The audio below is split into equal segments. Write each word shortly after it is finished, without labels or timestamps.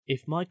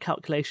if my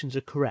calculations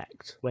are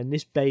correct, when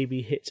this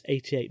baby hits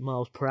 88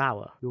 miles per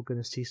hour, you're going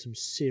to see some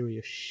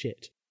serious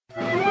shit.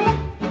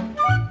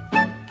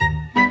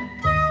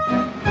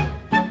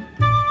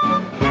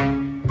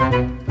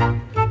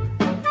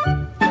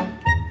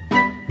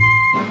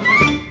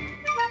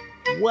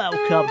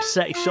 Welcome to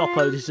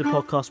setisoppO. This is a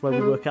podcast where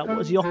we work out what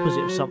is the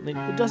opposite of something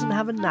that doesn't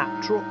have a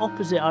natural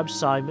opposite. I'm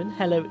Simon.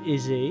 Hello,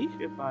 Izzy.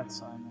 Goodbye,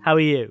 Simon. How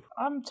are you?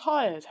 I'm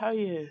tired. How are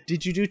you?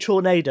 Did you do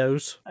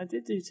tornadoes? I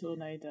did do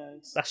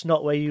tornadoes. That's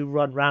not where you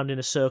run round in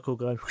a circle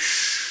going...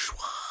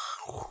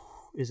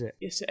 Is it?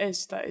 Yes, it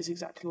is. That is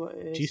exactly what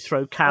it is. Do you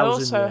throw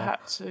cows in there? I also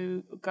had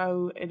to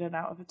go in and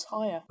out of a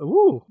tyre.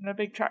 Ooh. In a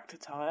big tractor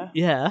tyre.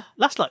 Yeah.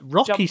 That's like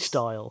Rocky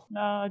style. No,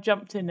 I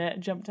jumped in it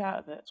and jumped out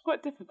of it. It's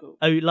quite difficult.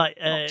 Oh,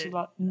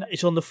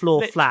 it's on the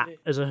floor flat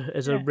as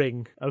a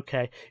ring.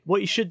 Okay.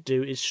 What you should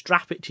do is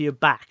strap it to your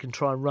back and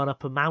try and run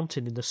up a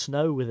mountain in the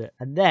snow with it.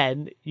 And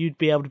then you'd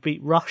be able to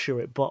beat Russia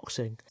at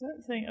boxing.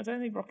 I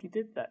don't think Rocky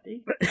did that,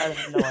 did he? I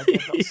have no idea.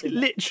 He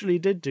literally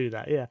did do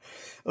that, yeah.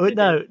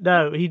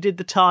 No, he did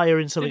the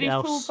tyre in something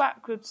else.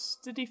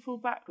 Did he fall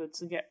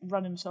backwards and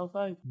run himself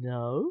over?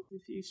 No.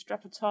 If you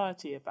strap a tyre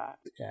to your back.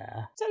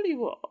 Yeah. Tell you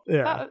what,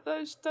 yeah.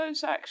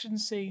 Those action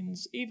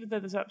scenes, even though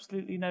there's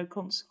absolutely no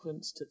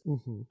consequence to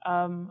them,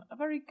 are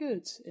very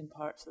good in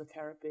Pirates of the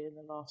Caribbean,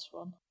 the last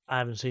one. I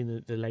haven't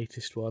seen the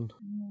latest one.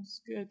 It's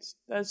good.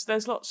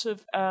 There's lots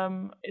of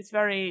it's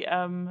very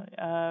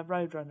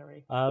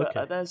Roadrunnery. Oh, okay.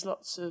 But there's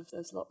lots of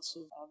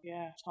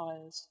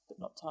tyres, but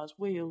not tyres,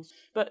 wheels.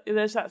 But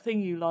there's that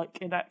thing you like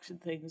in action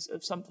things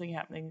of something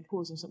happening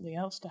causing something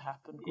else to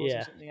happen.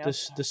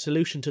 The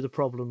solution to the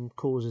problem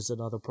causes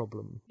another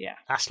problem. Yeah,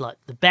 that's like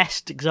the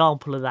best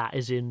example of that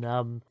is in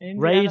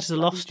Raiders of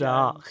the Lost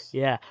Ark.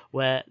 Yeah,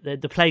 where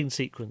the plane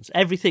sequence,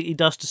 everything he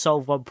does to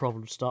solve one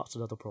problem starts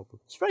another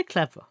problem. It's very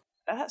clever.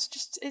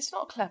 It's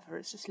not clever,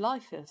 it's just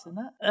life, isn't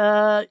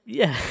it?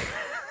 Yeah.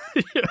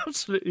 You're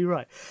absolutely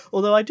right.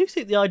 Although I do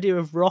think the idea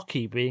of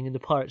Rocky being in the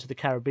Pirates of the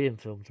Caribbean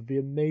films would be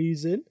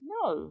amazing.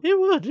 No. It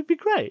would, it'd be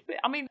great.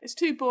 I mean, it's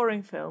two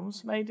boring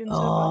films made into a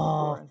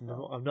boring film.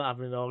 No, I'm not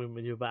having an argument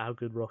with you about how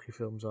good Rocky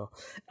films are.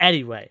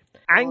 Anyway,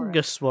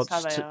 Angus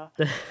wants to...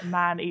 A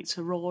man eats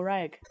a raw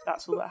egg.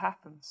 That's all that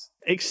happens.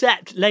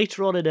 Except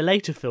later on in a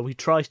later film, he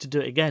tries to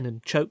do it again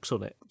and chokes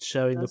on it,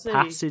 showing the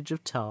passage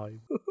of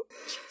time.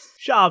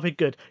 Shut up, it's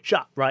good.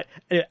 Shut up, right.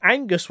 Anyway,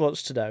 Angus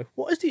wants to know,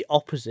 what is the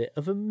opposite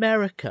of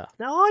America?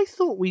 Now, I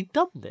thought we'd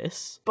done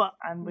this, but...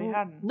 And we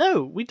hadn't.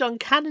 No, we'd done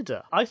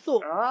Canada. I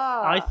thought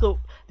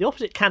the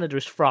opposite Canada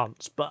is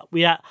France, but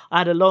I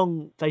had a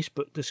long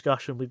Facebook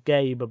discussion with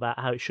Gabe about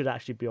how it should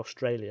actually be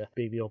Australia,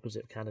 being the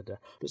opposite of Canada.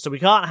 So we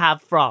can't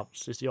have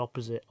France as the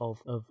opposite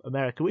of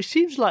America, which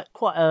seems like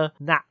quite a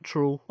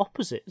natural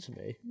opposite to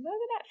me. No,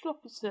 the natural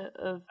opposite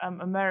of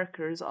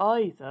America is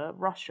either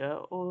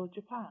Russia or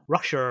Japan.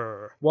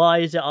 Russia. Why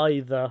is it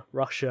either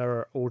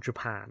Russia or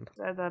Japan?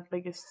 They're the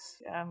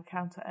biggest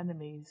counter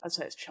enemies. I'd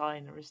say it's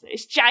China, isn't it?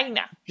 It's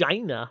China.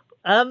 China.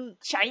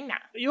 China.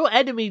 Your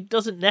enemy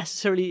isn't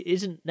necessarily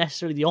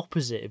the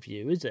opposite of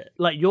you, is it?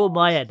 Like you're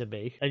my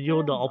enemy, and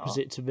you're not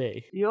opposite to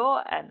me.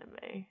 Your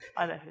enemy.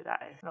 I know who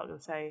that is. I'm not going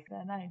to say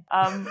their name.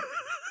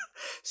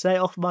 Say it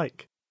off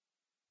mic.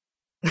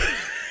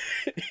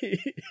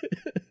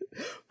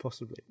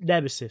 Possibly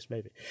Nemesis,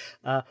 maybe.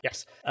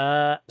 Yes.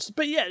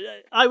 But yeah,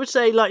 I would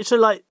say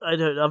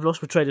I've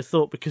lost my train of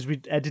thought because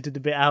we edited a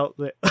bit out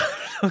that I'm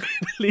not going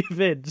to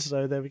leave in.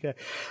 So there we go.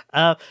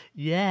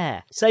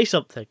 Yeah, say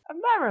something.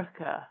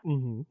 America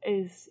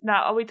is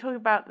now. Are we talking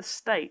about the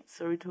states,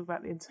 or are we talking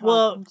about the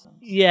entire continent?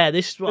 Yeah,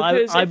 this is what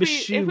I'm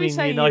assuming.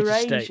 The United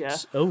Eurasia,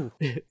 States. Oh,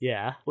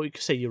 yeah. Well, you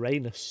could say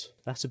Uranus.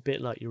 That's a bit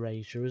like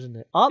Eurasia, isn't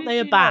it? Aren't they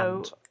a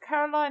band?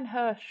 Caroline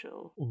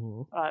Herschel,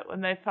 right,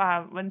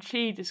 when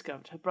she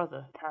discovered, her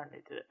brother apparently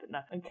did it, but no,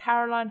 when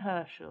Caroline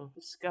Herschel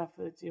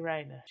discovered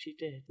Uranus, she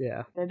did.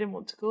 Yeah. They didn't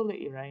want to call it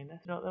Uranus.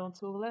 You know what they want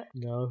to call it?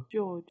 No.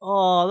 George.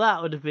 Oh,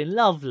 that would have been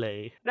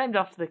lovely. Named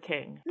after the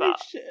king.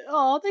 But...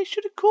 They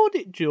should have called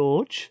it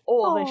George.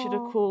 Or they should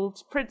have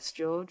called Prince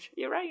George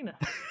Uranus.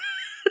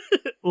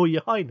 Or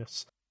Your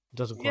Highness.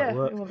 Doesn't quite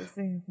work. No,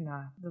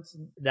 it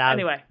doesn't. No,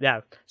 anyway.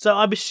 No. So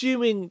I'm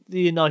assuming the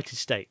United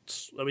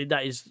States. I mean,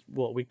 that is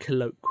what we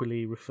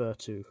colloquially refer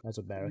to as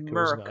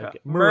America.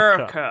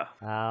 America.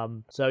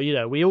 So,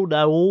 we all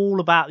know all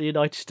about the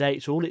United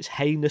States, all its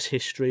heinous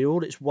history,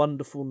 all its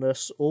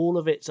wonderfulness, all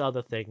of its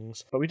other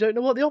things. But we don't know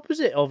what the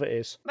opposite of it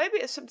is. Maybe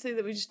it's something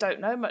that we just don't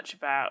know much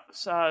about.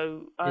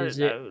 So, I don't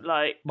know,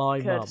 like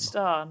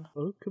Kyrgyzstan.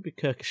 Oh, it could be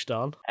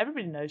Kyrgyzstan.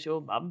 Everybody knows your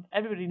mum.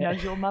 Everybody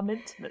knows your mum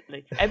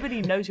intimately.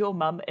 Everybody knows your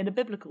mum in a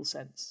biblical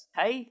sense.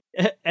 Hey?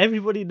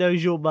 Everybody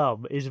Knows Your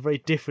Mum is a very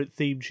different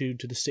theme tune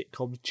to the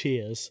sitcom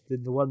Cheers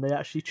than the one they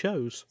actually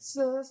chose.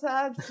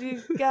 Sometimes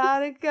you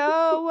gotta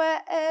go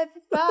where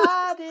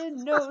everybody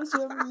knows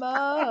your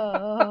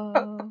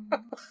mum.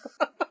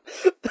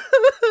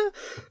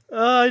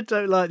 I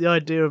don't like the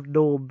idea of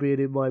Norm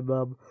being in my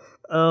mum.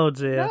 Oh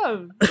dear.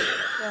 No.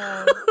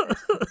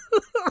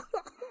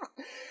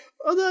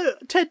 Although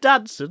Ted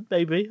Danson,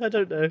 maybe, I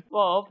don't know.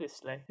 Well,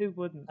 obviously, who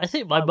wouldn't? I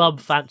think my mum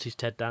fancies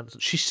Ted Danson.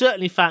 She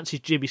certainly fancies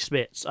Jimmy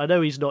Smits. I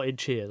know he's not in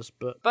Cheers,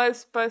 but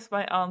Both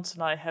my aunt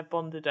and I have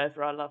bonded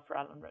over our love for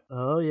Alan Rickman.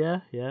 oh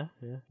yeah,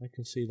 I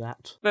can see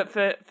that. But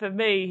for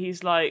me,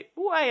 he's like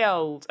way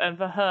old, and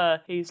for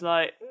her, he's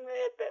like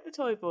a bit of a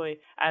toy boy.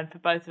 And for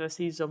both of us,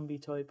 he's zombie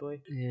toy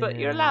boy. Yeah. But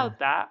you're allowed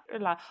that.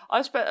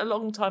 I spent a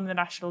long time in the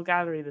National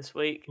Gallery this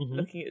week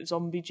looking at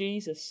Zombie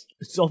Jesus.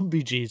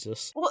 Zombie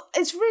Jesus. Well,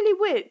 it's really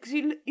weird because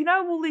you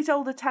know all these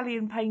old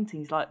Italian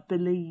paintings like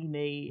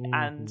Bellini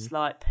and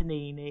like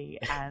Panini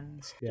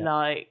and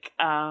like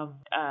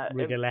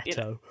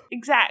Rigoletto.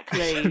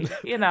 Exactly.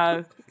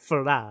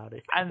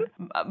 Ferrari and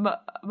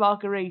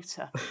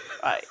Margarita.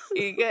 Right.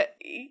 You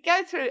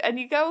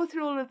go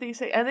through all of these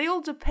things, and they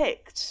all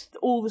depict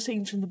all the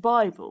scenes from the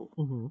Bible.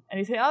 Mm-hmm. And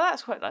you think, oh,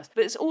 that's quite nice,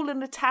 but it's all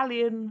in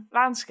Italian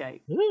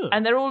landscape. Ooh.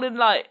 And they're all in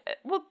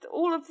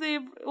all of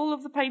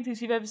the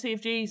paintings you've ever seen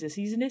of Jesus.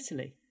 He's in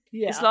Italy.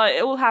 Yeah. It's like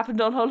it all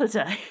happened on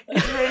holiday.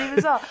 It's really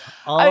bizarre.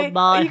 On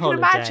my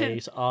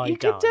holidays, you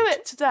could do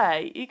it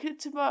today. You could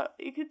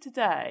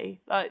today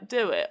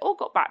do it. All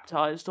got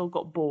baptised, all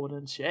got born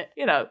and shit,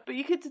 But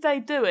you could today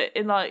do it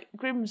in like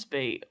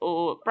Grimsby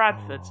or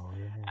Bradford,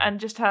 and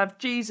just have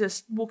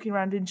Jesus walking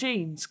around in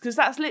jeans, because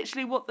that's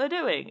literally what they're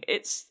doing.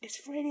 It's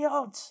really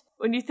odd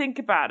when you think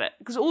about it,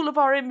 because all of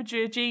our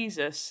imagery of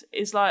Jesus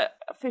is like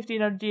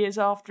 1,500 years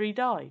after he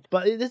died.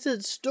 But there's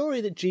a story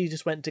that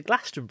Jesus went to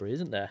Glastonbury,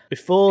 isn't there?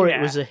 Before it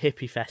was a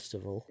hippie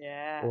festival,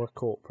 or a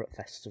corporate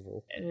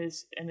festival. In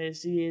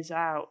his years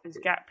out, his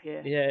gap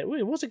year. Yeah,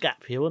 it was a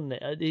gap year, wasn't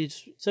it?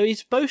 He's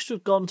supposed to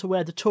have gone to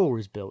where the tour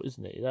is built,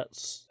 isn't he?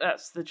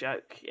 That's the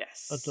joke,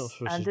 yes.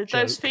 And did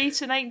those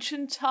feet in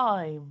ancient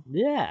time?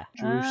 Yeah,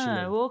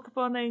 Jerusalem. Walk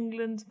upon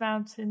England's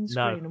mountains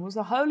green, and was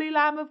the Holy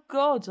Lamb of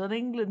God on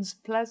England's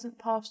pleasant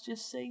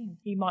pastures seen.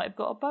 He might have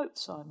got a boat,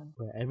 Simon.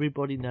 Where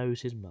everybody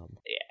knows his mum.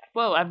 Yeah.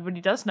 Well,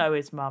 everybody does know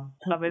his mum.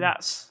 I mean,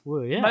 that's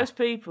most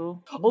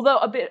people. Mm. Although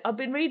I've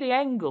been reading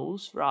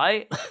Engels,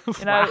 right?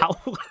 Wow.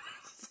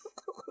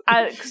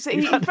 Because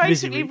he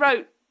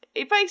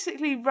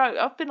basically wrote,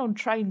 I've been on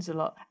trains a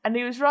lot, and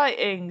he was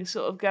writing,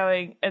 sort of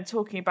going and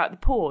talking about the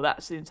poor.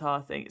 That's the entire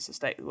thing. It's the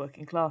state of the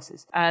working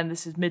classes. And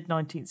this is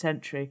mid-19th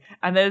century.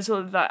 And there's all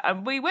of that.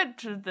 And we went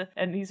to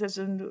and he says,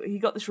 and he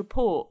got this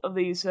report of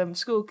these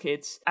school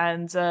kids,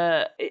 and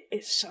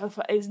it's so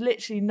fun. It's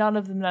literally none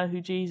of them know who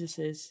Jesus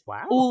is.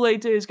 Wow. All they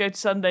do is go to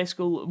Sunday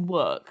school and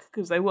work,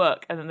 because they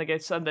work, and then they go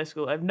to Sunday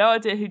school. They have no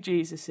idea who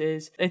Jesus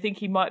is. They think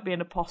he might be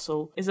an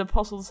apostle. Is an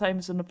apostle the same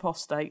as an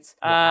apostate?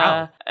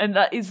 Wow. And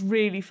that is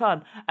really fun.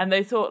 And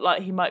they thought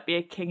like he might be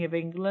a king of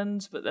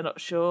England, but they're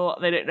not sure.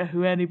 They don't know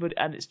who anybody,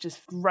 and it's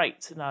just great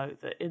to know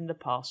that in the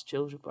past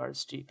children were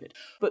stupid.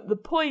 But the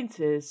point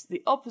is,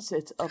 the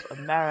opposite of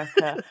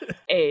America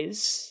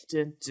is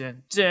dun,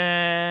 dun,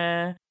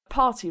 dun,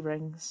 party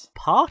rings.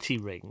 Party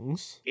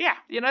rings? Yeah,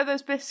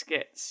 those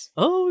biscuits.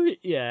 Oh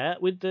yeah,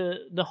 with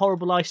the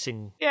horrible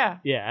icing. Yeah.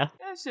 Yeah.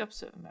 It's the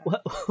opposite of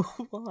America.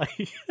 Why?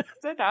 I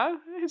don't know.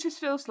 It just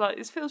feels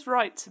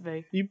right to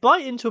me. You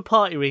bite into a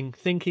party ring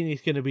thinking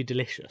it's going to be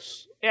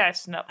delicious. Yeah,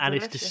 it's not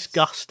delicious. And it's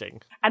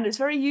disgusting. And it's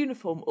very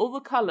uniform. All the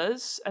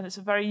colours, and it's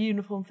a very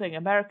uniform thing.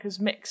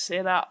 America's mix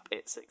it up.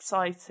 It's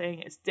exciting.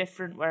 It's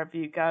different wherever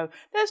you go.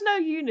 There's no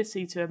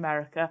unity to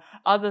America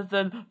other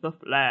than the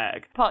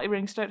flag. Party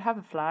rings don't have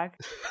a flag.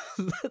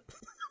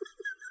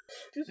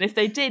 And if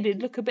they did,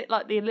 it'd look a bit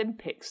like the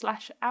Olympics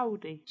 /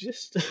 Audi.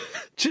 Just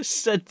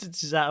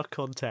sentences out of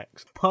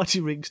context. Party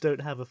rings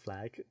don't have a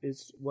flag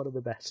is one of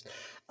the best.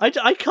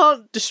 I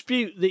can't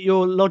dispute that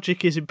your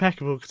logic is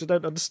impeccable because I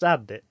don't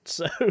understand it.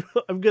 So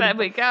There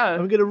we go.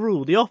 I'm going to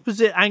rule. The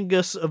opposite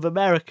Angus of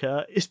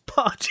America is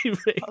party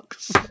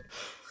rings.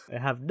 I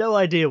have no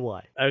idea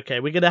why. Okay,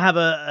 we're going to have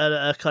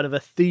a kind of a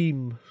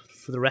theme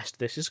for the rest of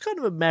this. It's kind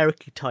of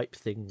American type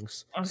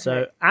things. Okay.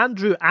 So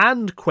Andrew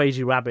and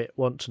Crazy Rabbit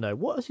want to know,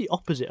 what is the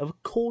opposite of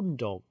corn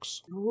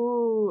dogs?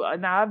 Ooh,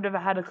 now I've never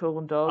had a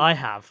corn dog. I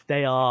have.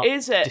 They are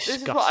Is it? disgusting.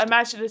 This is what I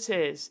imagine it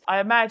is. I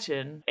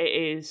imagine it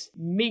is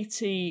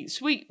meaty,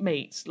 sweet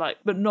meat,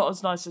 but not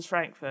as nice as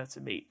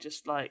Frankfurter meat,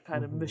 just like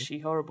kind of mushy,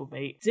 horrible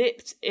meat,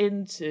 dipped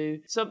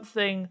into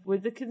something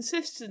with the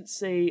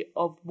consistency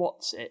of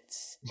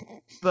What's-Its,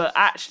 but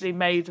actually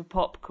made of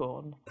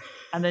popcorn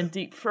and then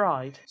deep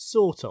fried.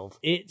 Sort of.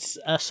 It's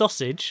a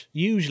sausage,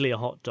 usually a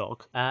hot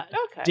dog,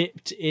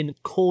 dipped in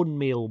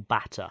cornmeal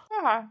batter.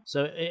 Uh-huh.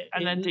 So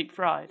then deep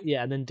fried.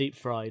 Yeah, and then deep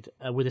fried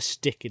with a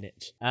stick in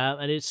it.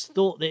 And it's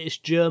thought that it's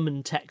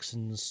German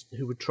Texans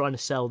who were trying to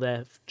sell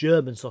their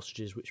German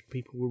sausages, which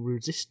people were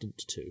resistant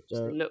to.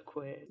 So they look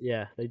weird.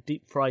 Yeah, they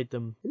deep fried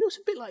them. It looks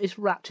a bit like it's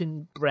wrapped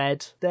in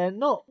bread. They're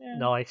not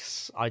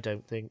nice, I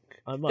don't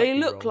think. They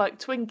look like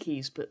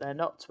Twinkies, but they're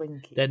not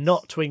Twinkies. They're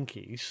not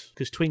Twinkies,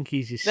 because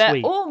Twinkies is they're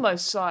sweet. They're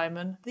almost,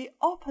 Simon, the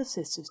opposite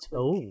of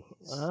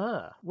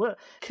Twinkies. Well,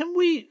 can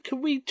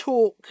we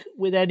talk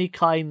with any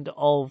kind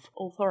of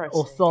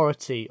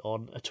authority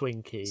on a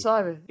Twinkie?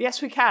 Simon,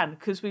 yes we can,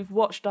 because we've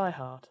watched Die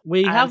Hard.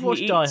 We have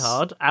watched Die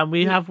Hard, and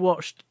we have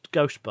watched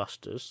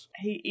Ghostbusters.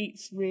 He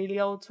eats really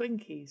old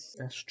Twinkies.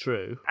 That's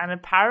true. And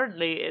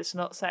apparently it's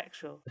not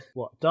sexual.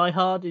 What, Die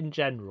Hard in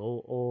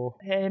general, or...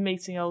 Him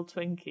eating old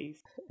Twinkies.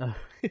 Oh,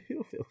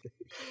 you're filthy.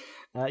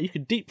 You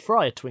can deep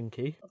fry a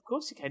Twinkie. Of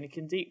course you can. You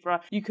can deep fry.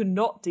 You can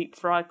not deep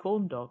fry a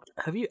corn dog.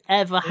 Have you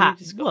ever had...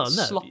 just got Well,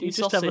 no, sloppy you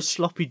just have a sausage.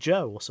 sloppy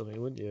Joe or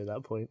something, wouldn't you, at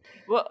that point?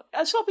 Well,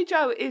 a sloppy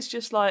Joe is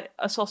just like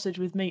a sausage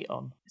with meat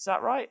on. Is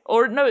that right?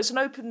 Or no, it's an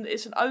open.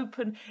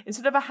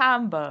 Instead of a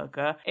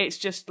hamburger, it's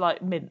just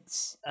like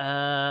mince.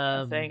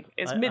 I think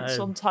it's mince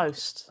on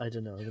toast. I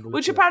don't know.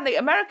 Which apparently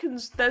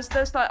Americans,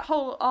 there's like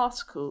whole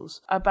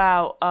articles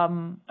about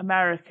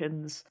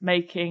Americans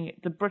making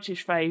the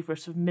British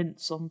favourite of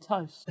mince on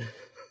toast.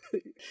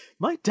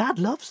 My dad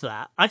loves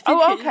that. I think.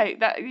 Oh, okay.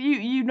 That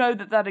you know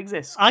that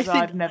exists.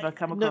 I've never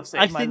come across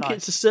it. In my life.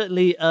 It's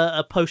certainly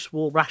a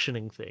post-war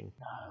rationing thing.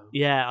 No.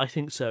 Yeah, I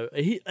think so.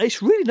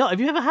 It's really not.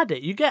 Have you ever had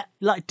it? You get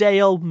like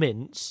day-old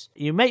mince.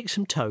 You make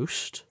some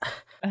toast.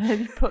 And then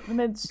you put the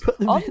mince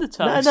on the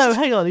toast. No,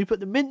 hang on. You put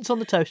the mince on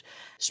the toast,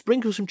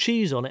 sprinkle some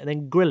cheese on it, and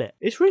then grill it.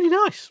 It's really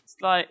nice.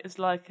 It's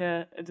like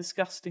a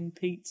disgusting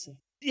pizza.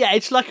 Yeah,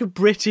 it's like a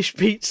British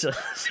pizza.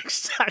 That's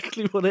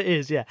exactly what it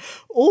is, yeah.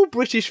 All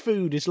British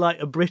food is like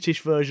a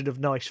British version of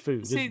nice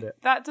food, isn't it?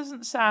 That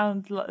doesn't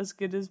sound as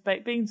good as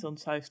baked beans on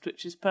toast,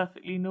 which is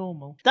perfectly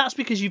normal. That's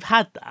because you've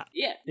had that.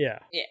 Yeah.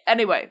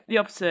 Anyway, the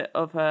opposite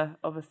of a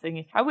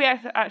thingy. Have we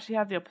actually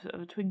had the opposite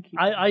of a Twinkie?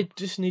 I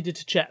just needed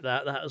to check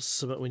that. That was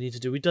something we need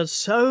to do. We've done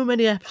so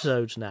many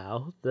episodes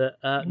now that,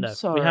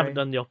 we haven't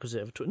done the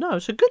opposite of a Twinkie. No,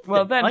 it's a good thing.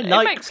 Well, then I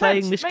like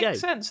playing this game. It makes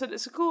sense that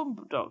it's a corn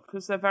dog,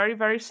 because they're very,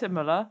 very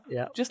similar.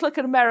 Yeah. Just like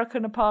an American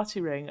and a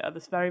party ring are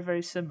very,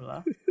 very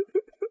similar.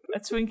 A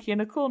Twinkie and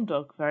a corn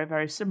dog, very,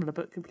 very similar,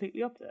 but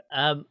completely opposite.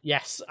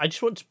 Yes, I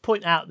just want to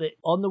point out that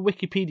on the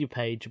Wikipedia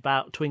page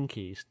about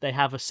Twinkies, they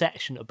have a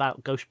section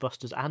about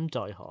Ghostbusters and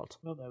Die Hard.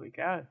 Well, there we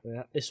go.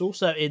 Yeah. It's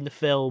also in the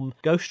film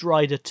Ghost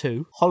Rider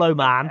 2, Hollow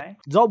Man,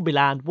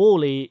 Zombieland,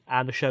 WALL-E,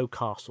 and the show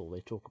Castle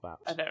they talk about.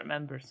 I don't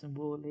remember some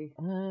WALL-E.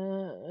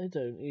 I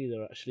don't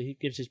either, actually. He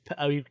gives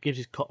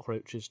his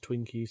cockroaches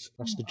Twinkies.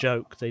 That's the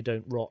joke. They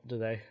don't rot, do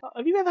they?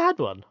 Have you ever had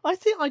one? I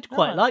think I'd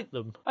quite like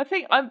them. I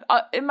think I'm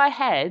in my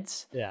head.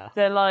 Yeah.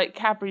 They're like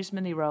Cadbury's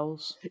mini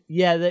rolls.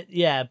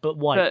 Yeah, but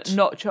white. But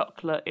not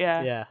chocolate,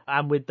 yeah. Yeah,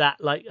 and with that,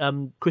 like,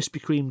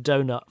 Krispy Kreme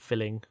donut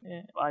filling.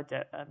 Yeah,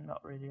 I'm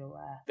not really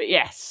aware. But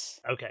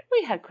yes. Okay.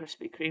 We had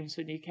Krispy Kremes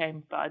when you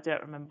came, but I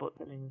don't remember what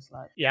the filling was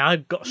like. Yeah,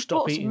 I've got to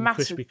stop eating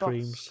Krispy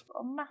Kremes.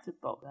 A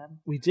massive box then.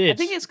 We did. I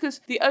think it's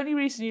because the only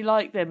reason you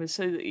like them is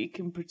so that you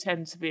can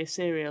pretend to be a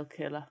serial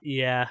killer.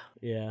 Yeah.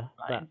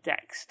 Like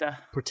Dexter.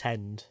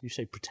 Pretend. You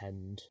say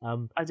pretend.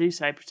 I do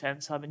say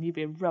pretend, Simon. You'd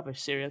be a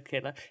rubbish serial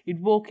killer.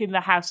 You'd walk in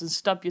the house and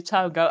stub your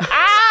toe and go,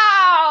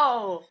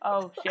 ow!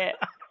 Oh, shit.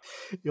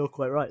 You're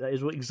quite right. That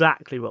is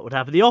exactly what would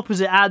happen. The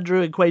opposite,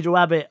 Andrew and Quadrant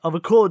Rabbit, of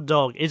a corn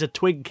dog is a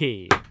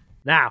Twinkie.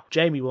 Now,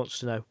 Jamie wants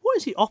to know, what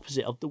is the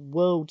opposite of the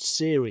World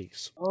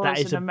Series? That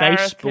is a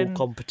baseball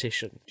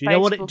competition. Do you know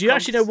what? Do you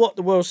actually know what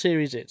the World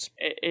Series is?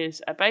 It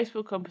is a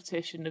baseball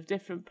competition of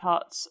different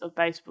parts of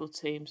baseball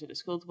teams, and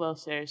it's called the World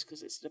Series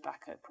because it's a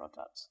tobacco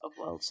product of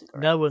World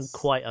Cigarettes. No one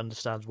quite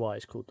understands why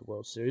it's called the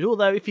World Series.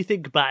 Although, if you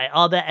think about it,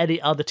 are there any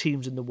other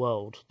teams in the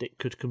world that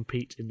could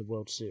compete in the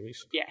World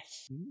Series?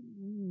 Yes.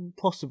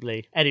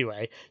 Possibly.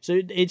 Anyway, so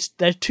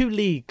there's two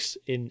leagues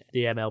in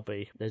the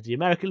MLB. There's the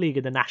American League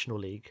and the National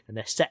League, and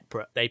they're separate.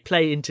 They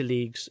play into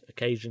leagues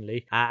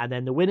occasionally, and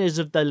then the winners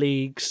of the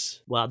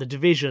leagues, the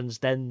divisions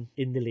then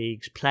in the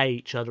leagues play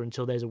each other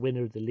until there's a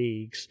winner of the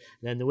leagues,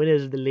 and then the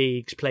winners of the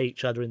leagues play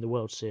each other in the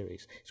World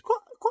Series. It's quite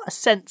a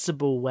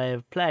sensible way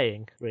of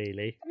playing,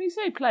 really. When you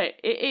say play,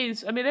 it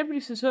is. I mean, everybody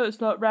says, oh,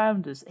 it's like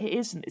rounders. It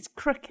isn't. It's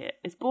cricket.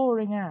 It's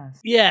boring as.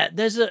 Yeah,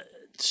 there's a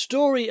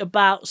story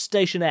about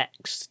Station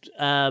X,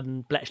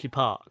 Bletchley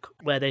Park,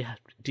 where they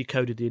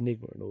decoded the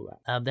Enigma and all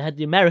that. They had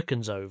the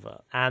Americans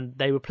over, and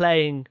they were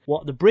playing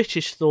what the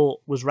British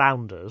thought was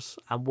rounders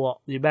and what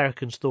the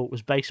Americans thought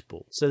was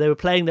baseball. So they were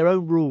playing their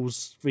own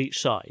rules for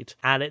each side,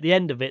 and at the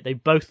end of it, they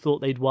both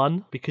thought they'd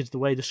won because of the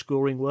way the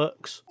scoring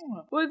works.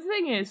 Well, the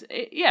thing is,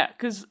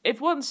 because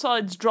if one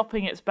side's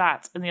dropping its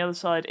bat and the other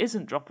side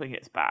isn't dropping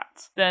its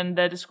bat, then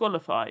they're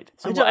disqualified.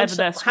 So whatever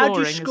they're scoring how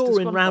do you score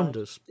in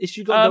rounders? It's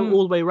you got to go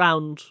all the way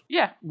round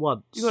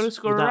once. You got to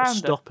score without around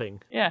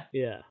stopping. Yeah.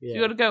 So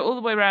you got to go all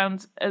the way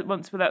around at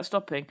once without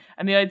stopping.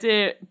 And the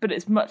idea, but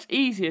it's much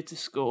easier to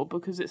score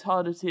because it's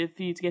harder for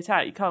you to get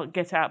out. You can't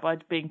get out by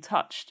being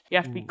touched. You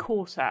have to be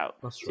caught out.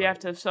 That's right. So you have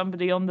to have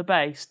somebody on the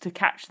base to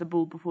catch the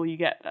ball before you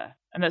get there.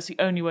 And that's the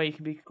only way you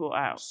can be caught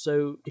out.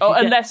 So,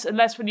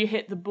 unless when you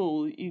hit the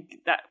ball,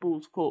 that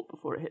ball's caught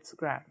before it hits the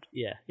ground.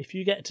 Yeah, if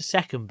you get to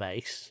second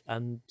base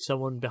and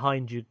someone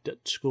behind you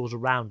that scores a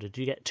rounder, do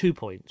you get 2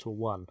 points or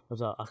one? I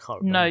can't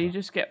remember. No, you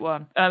just get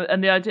one.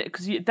 And the idea,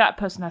 because that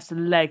person has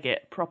to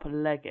proper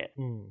leg it.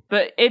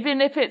 But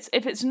even if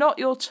it's not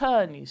your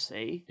turn, you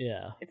see.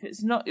 Yeah. If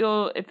it's not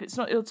your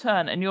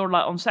turn and you're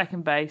like on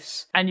second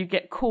base and you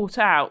get caught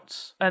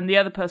out and the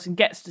other person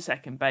gets to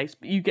second base,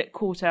 but you get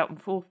caught out on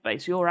fourth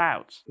base, you're out.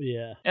 out.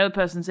 Yeah. The other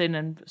person's in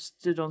and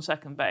stood on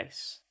second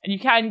base. And you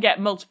can get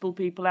multiple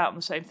people out on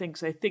the same thing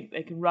because they think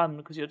they can run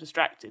because you're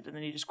distracted, and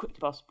then you just quickly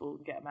pass the ball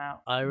and get them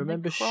out. I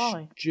remember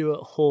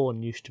Stuart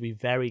Horn used to be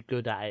very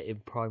good at it in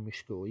primary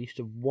school. He used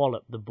to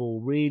wallop the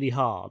ball really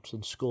hard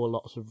and score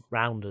lots of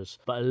rounders,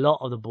 but a lot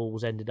of the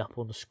balls ended up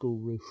on the school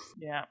roof.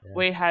 Yeah.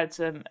 We had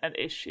an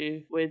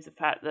issue with the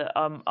fact that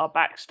our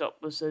backstop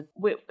was it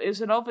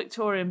was an old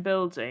Victorian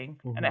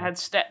building, and it had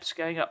steps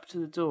going up to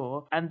the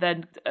door, and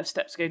then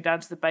steps going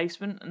down to the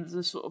basement, and there's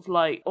a sort of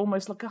like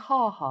almost like a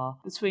ha-ha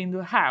between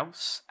the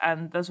house,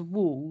 and there's a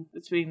wall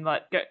between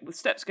with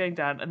steps going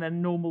down and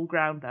then normal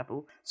ground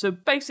level. So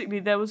basically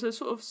there was a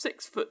sort of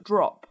 6-foot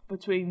drop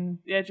between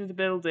the edge of the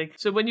building.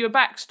 So when you're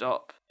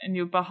backstop and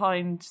you're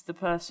behind the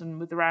person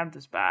with the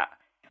rounders bat,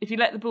 if you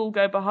let the ball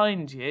go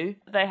behind you,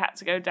 they had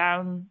to go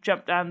down,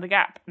 jump down the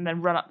gap, and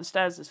then run up the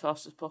stairs as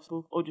fast as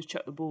possible, or just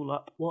chuck the ball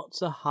up.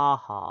 What's a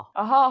ha-ha?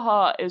 A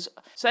ha-ha is,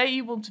 say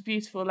you want a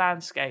beautiful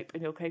landscape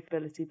and your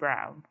capability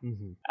brown.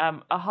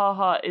 A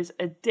ha-ha is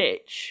a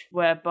ditch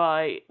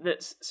whereby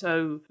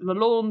so the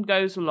lawn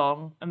goes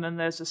along, and then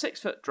there's a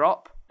 6-foot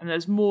drop, and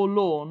there's more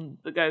lawn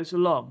that goes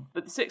along.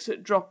 But the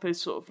 6-foot drop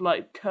is sort of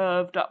like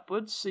curved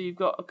upwards, so you've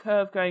got a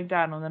curve going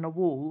down and then a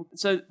wall.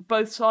 So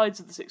both sides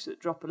of the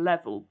 6-foot drop are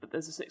level, but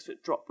there's a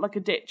 6-foot drop, like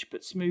a ditch,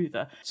 but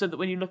smoother, so that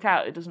when you look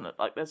out, it doesn't look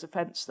like there's a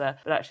fence there,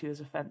 but actually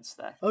there's a fence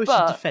there. Oh, it's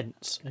a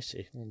defence. I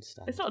see. I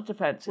understand. It's not a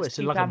defence, well, it's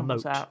to keep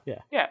animals out. Yeah,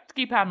 to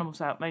keep animals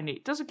out, mainly.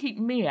 It doesn't keep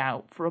me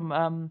out from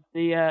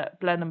the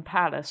Blenheim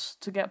Palace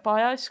to get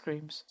buy ice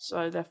creams,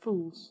 so they're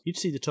fools. You'd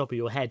see the top of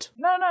your head.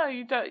 No,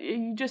 you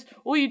don't.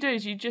 All you do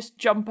is you just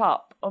jump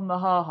up on the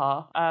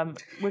ha-ha,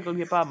 wiggle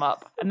your bum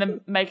up, and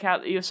then make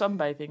out that you're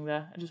sunbathing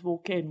there and just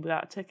walk in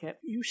without a ticket.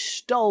 You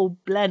stole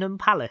Blenheim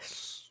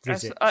Palace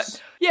visits.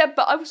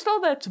 But I was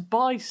still there to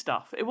buy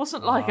stuff. It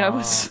wasn't like I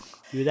was...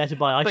 You were there to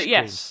buy ice cream.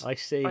 Yes, I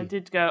see. I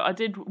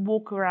did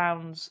walk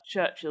around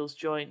Churchill's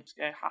joint,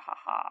 go ha ha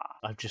ha.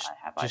 I've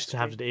just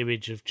have an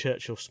image of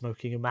Churchill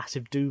smoking a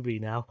massive doobie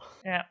now.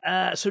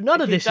 Yeah. So none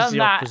of this is the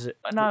opposite.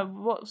 No,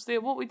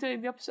 what we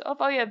doing the opposite of?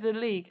 Oh yeah, the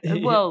league, the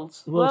World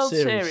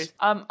Series.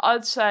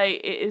 I'd say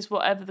it is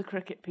whatever the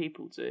cricket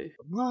people do.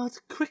 Well,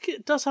 the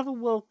cricket does have a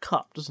World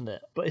Cup, doesn't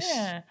it? But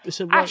it's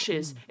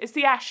Ashes. It's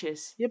the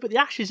Ashes. Yeah, but the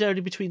Ashes are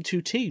only between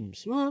two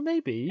teams. Well,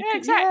 maybe. Yeah,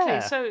 exactly. Yeah.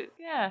 So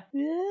yeah,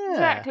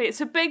 exactly.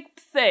 It's a big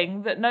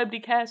thing that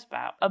nobody cares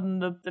about.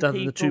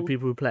 The two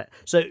people who play.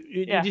 So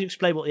you need to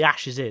explain what the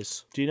Ashes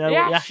is. Do you know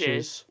what the Ashes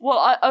is? Well,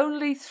 I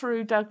only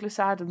through Douglas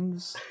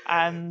Adams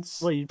and...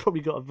 Well, you've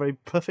probably got a very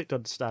perfect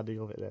understanding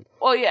of it then.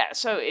 Well, yeah,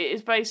 so it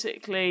is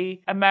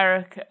basically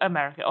America,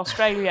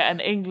 Australia and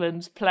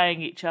England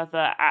playing each other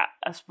at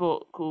a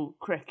sport called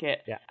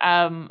cricket,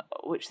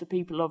 which the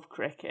people of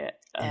cricket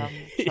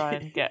try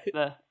and get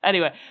the...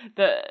 Anyway,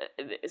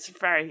 it's a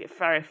very,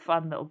 very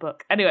fun little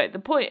book. Anyway, the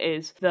point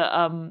is that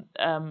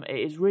it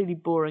is really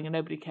boring and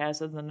nobody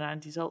cares other than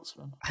Andy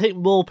Zaltzman. I think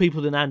more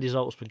people than Andy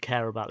Zaltzman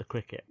care about the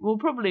cricket. Well,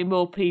 probably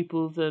more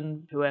people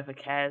than whoever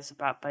cares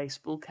about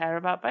baseball care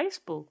about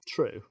baseball.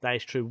 True, that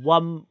is true.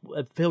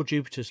 Phil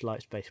Jupiters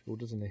likes baseball,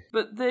 doesn't he?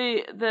 But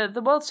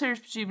the World Series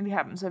presumably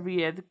happens every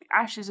year. The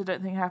Ashes, I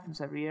don't think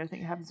happens every year. I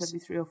think it happens every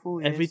 3 or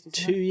 4 years. Every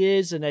 2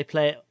 years, and they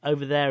play it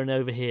over there and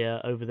over here,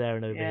 over there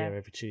and over here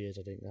every 2 years.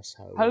 I think that's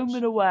how it Home works.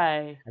 and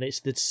away. And it's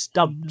the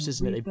stumps,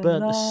 isn't it? They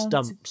burnt the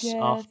stumps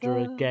after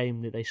a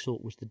game that they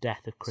thought was the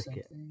death of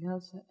cricket. Something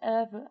else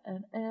forever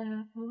and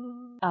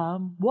ever.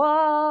 I'm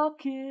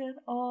walking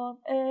on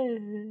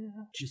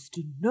air. Just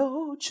to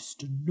know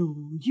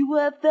you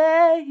were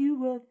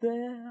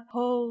there.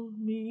 Hold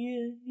me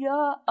in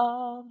your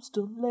arms,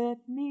 don't let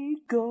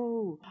me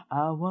go.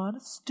 I wanna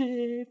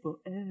stay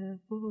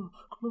forever,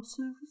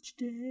 closer each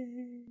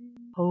day.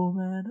 Home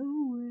and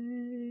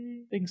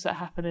away. Things that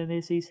happen in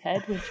Izzy's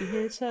head when she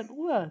hears certain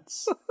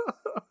words.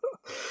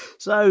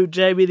 So,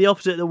 Jamie, the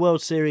opposite of the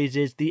World Series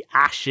is the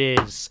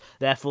Ashes.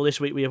 Therefore, this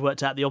week we have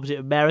worked out the opposite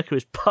of America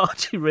is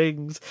party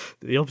rings,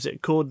 the opposite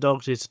of corn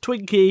dogs is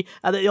Twinkie,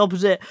 and the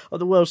opposite of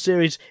the World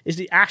Series is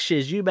the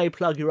Ashes. You may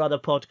plug your other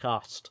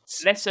podcast.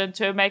 Listen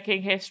to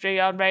Making History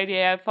on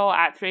Radio 4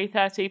 at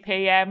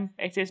 3:30pm.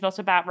 It is not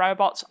about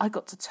robots. I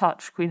got to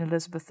touch Queen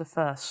Elizabeth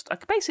I. I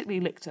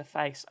basically licked her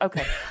face.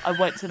 Okay, I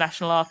went to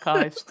National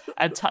Archives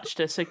and touched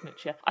her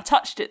signature. I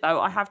touched it, though.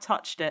 I have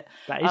touched it.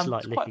 That is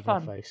like licking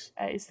her face.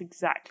 It is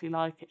exactly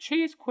like it.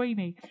 She is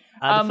Queenie.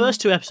 The first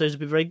 2 episodes have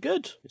been very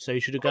good, so you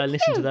should go and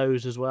listen to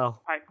those as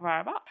well. Thank you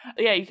very much.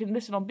 Yeah, you can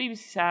listen on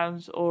BBC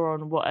Sounds or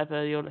on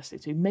whatever you're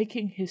listening to.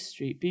 Making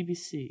History,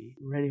 BBC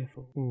Radio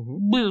 4.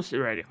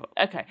 BBC Radio 4.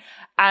 Okay.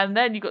 And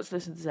then you've got to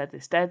listen to Z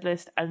List, Dead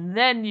List, and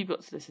then you've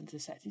got to listen to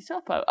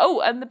setisoppO. Oh,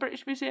 and the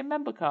British Museum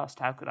Membercast.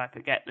 How could I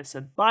forget?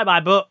 Listen.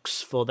 Buy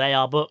books, for they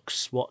are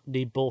books, what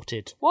need bought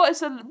it. What's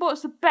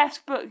the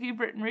best book you've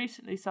written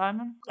recently,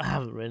 Simon? I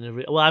haven't written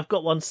well, I've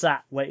got one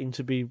sat waiting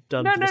to be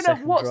done. No.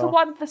 What's the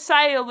one for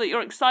sale that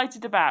you're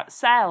excited about?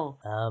 Sell.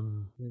 I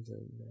don't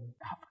know.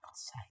 Oh, for God's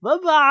sake.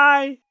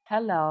 Bye-bye.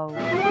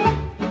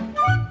 Hello.